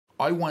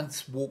I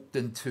once walked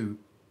into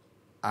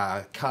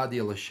a car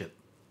dealership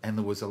and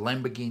there was a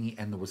Lamborghini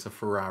and there was a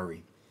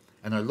Ferrari.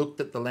 And I looked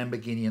at the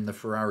Lamborghini and the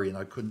Ferrari and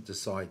I couldn't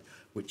decide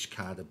which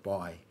car to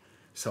buy.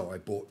 So I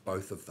bought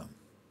both of them.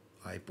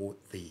 I bought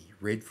the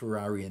red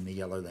Ferrari and the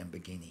yellow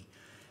Lamborghini.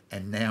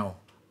 And now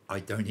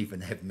I don't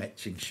even have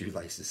matching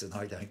shoelaces and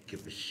I don't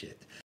give a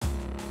shit.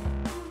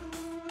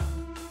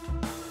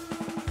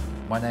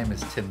 My name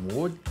is Tim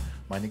Ward.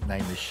 My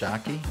nickname is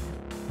Sharky.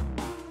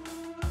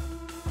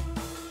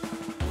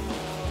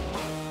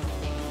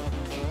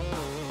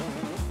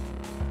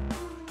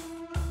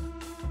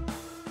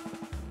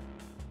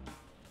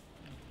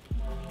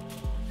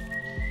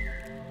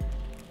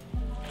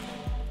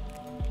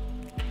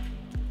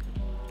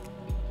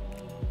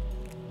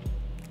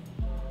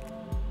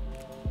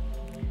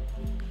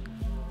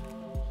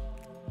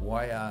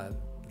 Why are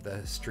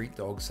the street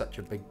dogs such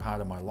a big part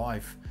of my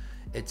life?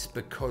 It's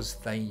because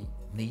they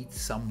need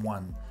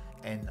someone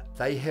and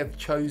they have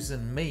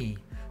chosen me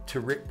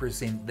to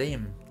represent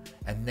them,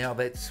 and now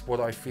that's what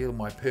I feel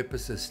my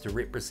purpose is, to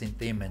represent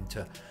them and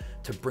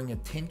to bring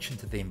attention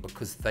to them,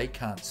 because they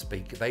can't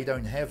speak. They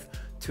don't have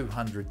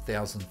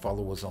 200,000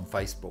 followers on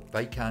Facebook.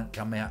 They can't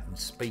come out and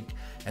speak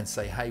and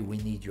say, hey, we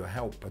need your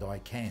help, but I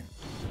can.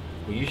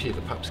 Well, usually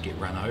the pups get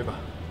run over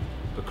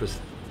because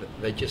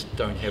they just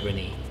don't have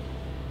any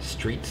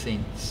street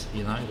sense,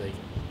 you know. They,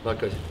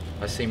 like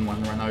I seen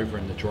one run over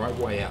in the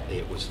driveway out there.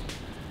 It was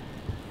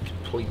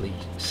completely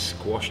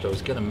squashed. I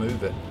was going to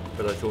move it,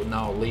 but I thought, no,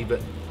 I'll leave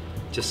it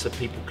just so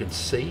people can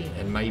see,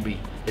 and maybe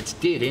it's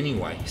dead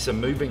anyway, so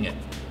moving it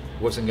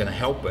wasn't going to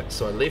help it.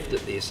 So I left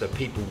it there so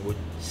people would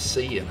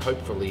see, and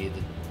hopefully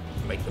it'd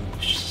make them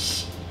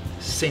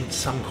sense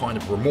some kind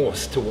of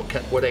remorse to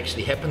what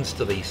actually happens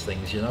to these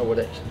things, you know,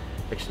 what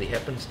actually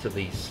happens to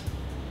these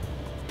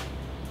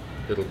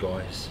little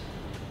guys.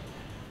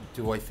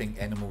 Do I think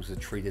animals are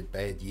treated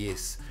bad?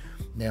 Yes.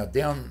 Now,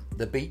 down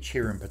the beach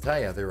here in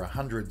Pattaya, there are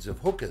hundreds of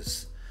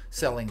hookers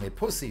selling their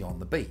pussy on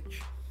the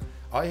beach.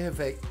 I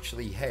have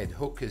actually had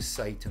hookers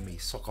say to me,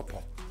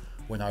 "Sokapo,"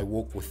 when I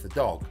walk with the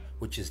dog,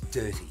 which is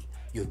dirty.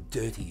 You're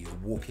dirty, you're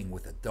walking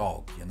with a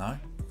dog, you know?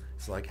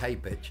 It's like, hey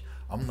bitch,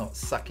 I'm not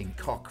sucking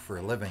cock for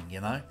a living,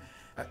 you know?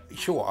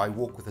 Sure, I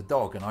walk with a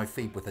dog and I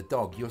feed with a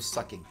dog. You're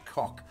sucking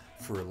cock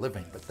for a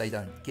living, but they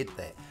don't get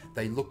that.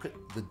 They look at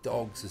the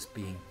dogs as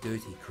being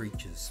dirty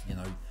creatures, you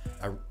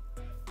know,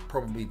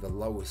 probably the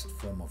lowest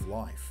form of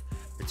life.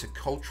 It's a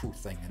cultural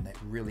thing, and that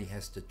really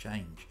has to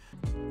change.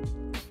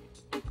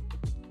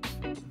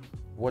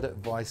 What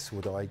advice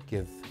would I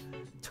give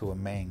to a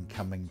man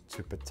coming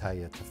to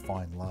Pattaya to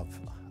find love?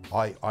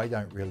 I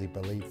don't really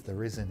believe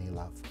there is any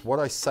love. What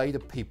I say to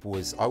people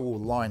is, I will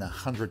line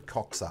 100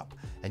 cocks up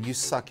and you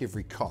suck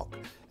every cock,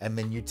 and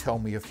then you tell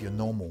me if you're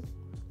normal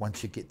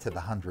once you get to the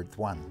 100th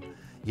one.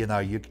 You know,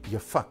 you're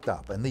fucked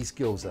up, and these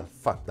girls are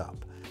fucked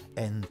up.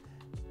 And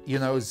you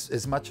know,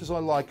 as much as I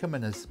like them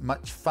and as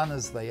much fun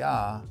as they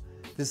are,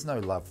 there's no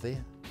love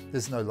there.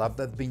 There's no love.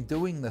 They've been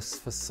doing this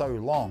for so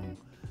long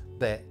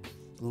that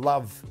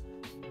love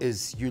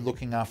is you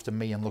looking after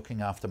me and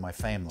looking after my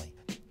family.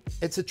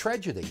 It's a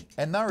tragedy,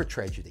 and they're a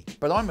tragedy,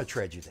 but I'm a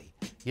tragedy.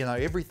 You know,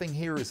 everything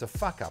here is a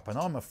fuck up, and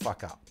I'm a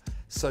fuck up.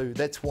 So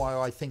that's why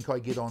I think I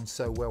get on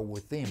so well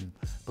with them,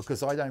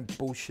 because I don't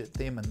bullshit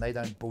them and they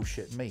don't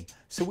bullshit me.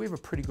 So we have a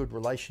pretty good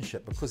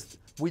relationship because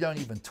we don't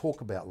even talk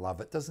about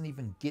love. It doesn't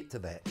even get to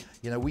that.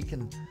 You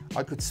know,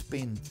 I could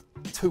spend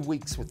 2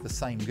 weeks with the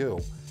same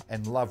girl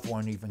and love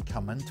won't even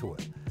come into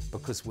it,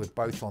 because we're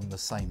both on the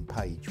same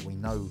page. We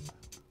know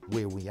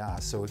where we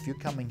are. So if you're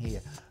coming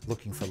here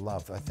looking for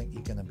love, I think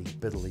you're going to be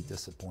bitterly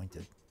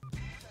disappointed.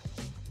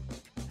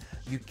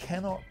 You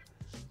cannot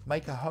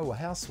make a hoe a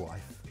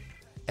housewife.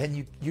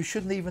 And you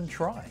shouldn't even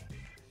try.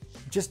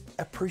 Just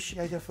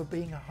appreciate her for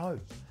being a hoe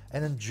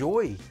and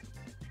enjoy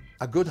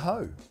a good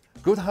hoe.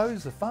 Good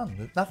hoes are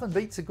fun. Nothing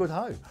beats a good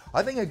hoe.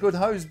 I think a good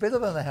hoe is better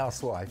than a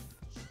housewife.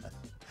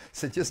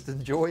 So just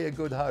enjoy a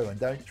good hoe and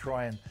don't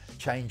try and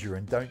change her,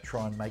 and don't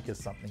try and make her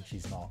something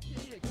she's not.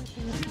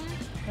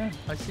 Yeah,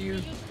 I see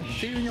you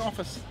in your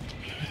office.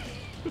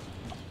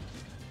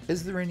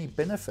 Is there any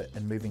benefit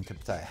in moving to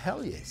Pattaya?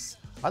 Hell yes.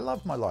 I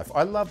love my life.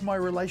 I love my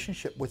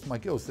relationship with my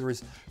girls. There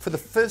is, for the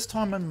first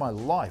time in my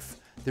life,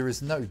 there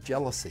is no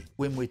jealousy.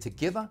 When we're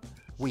together,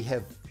 we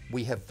have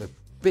the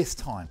best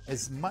time.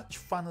 As much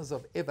fun as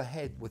I've ever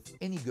had with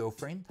any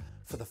girlfriend,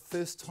 for the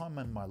first time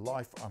in my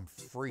life, I'm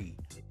free.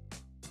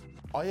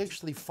 I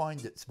actually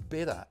find it's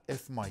better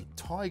if my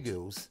Thai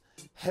girls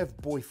have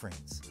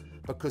boyfriends,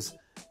 because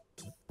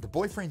the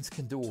boyfriends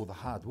can do all the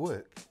hard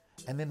work,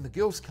 and then the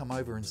girls come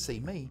over and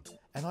see me,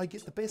 and I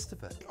get the best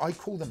of it. I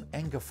call them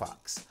anger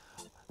fucks.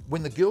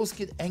 When the girls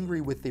get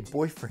angry with their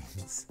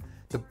boyfriends,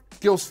 the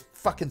girls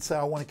fucking say,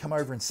 I want to come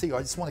over and see you.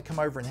 I just want to come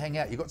over and hang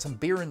out. You got some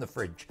beer in the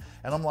fridge?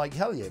 And I'm like,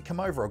 hell yeah,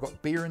 come over. I've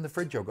got beer in the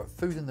fridge. I've got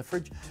food in the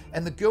fridge.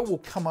 And the girl will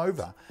come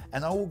over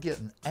and I will get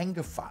an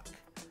anger fuck.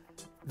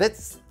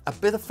 That's a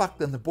better fuck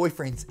than the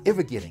boyfriend's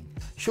ever getting.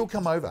 She'll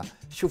come over,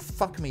 she'll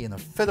fuck me in a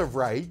fit of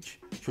rage,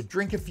 she'll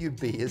drink a few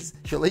beers,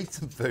 she'll eat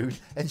some food,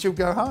 and she'll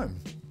go home.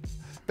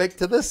 Back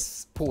to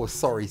this poor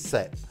sorry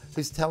sap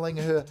who's telling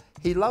her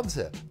he loves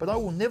her. But I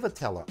will never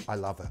tell her I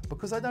love her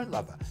because I don't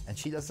love her and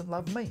she doesn't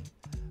love me.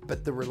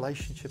 But the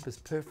relationship is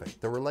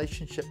perfect. The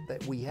relationship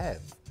that we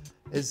have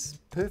is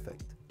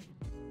perfect.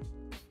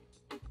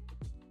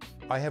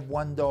 I have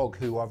one dog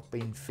who I've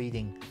been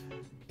feeding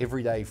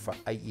every day for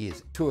 8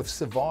 years. To have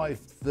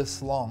survived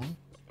this long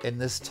in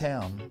this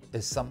town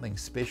is something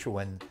special,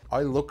 and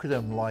I look at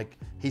him like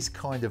he's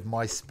kind of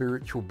my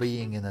spiritual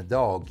being in a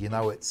dog. You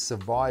know, it's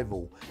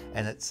survival,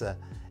 and it's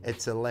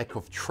a lack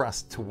of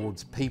trust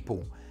towards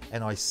people,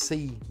 and I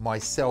see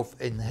myself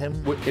in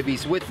him. If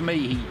he's with me,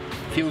 he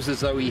feels as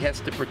though he has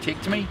to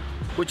protect me,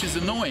 which is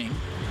annoying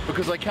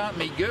because I can't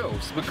meet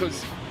girls,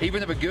 because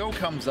even if a girl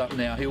comes up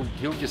now,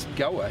 he'll just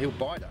go her, he'll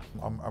bite her.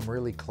 I'm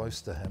really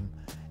close to him,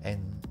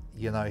 and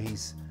you know,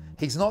 he's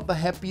not the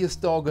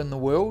happiest dog in the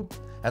world,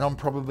 and I'm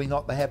probably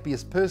not the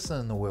happiest person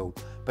in the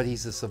world, but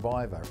he's a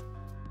survivor.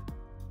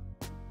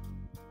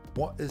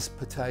 What is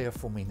Pattaya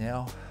for me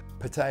now?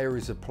 Pattaya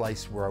is a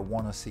place where I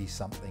want to see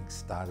something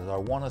started. I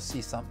want to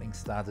see something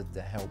started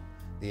to help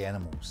the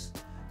animals.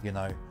 You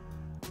know,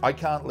 I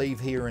can't leave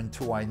here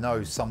until I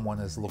know someone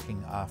is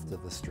looking after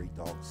the street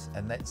dogs,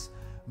 and that's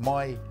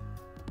my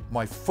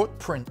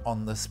footprint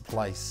on this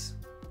place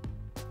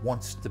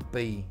wants to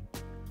be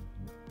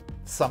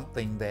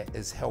something that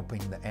is helping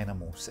the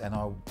animals, and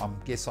I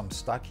guess I'm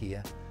stuck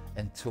here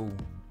until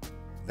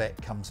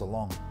that comes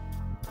along.